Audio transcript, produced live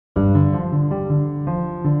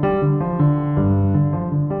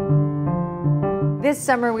This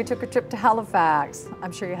summer we took a trip to Halifax.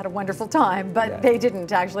 I'm sure you had a wonderful time, but they didn't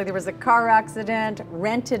actually. There was a car accident,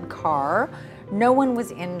 rented car. No one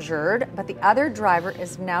was injured, but the other driver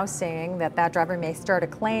is now saying that that driver may start a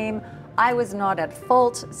claim. I was not at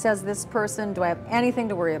fault, says this person. Do I have anything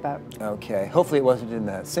to worry about? Okay, hopefully it wasn't in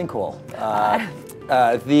the sinkhole.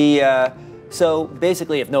 So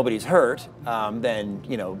basically, if nobody's hurt, then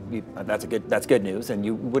that's good news, and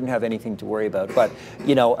you wouldn't have anything to worry about. But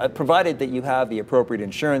provided that you have the appropriate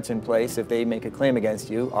insurance in place, if they make a claim against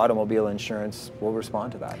you, automobile insurance will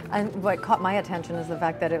respond to that. And what caught my attention is the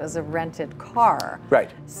fact that it was a rented car. Right.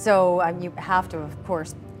 So you have to, of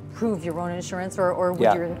course, prove your own insurance, or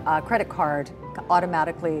would your credit card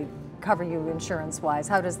automatically cover you insurance-wise?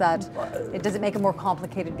 How does that, does it make it more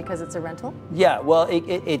complicated because it's a rental? Yeah, well,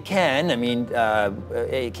 it can. I mean,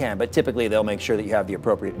 it can, but typically they'll make sure that you have the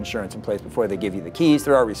appropriate insurance in place before they give you the keys.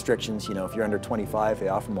 There are restrictions, if you're under 25, they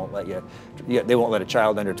often won't let you, they won't let a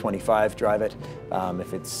child under 25 drive it.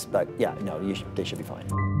 But yeah, no, they should be fine.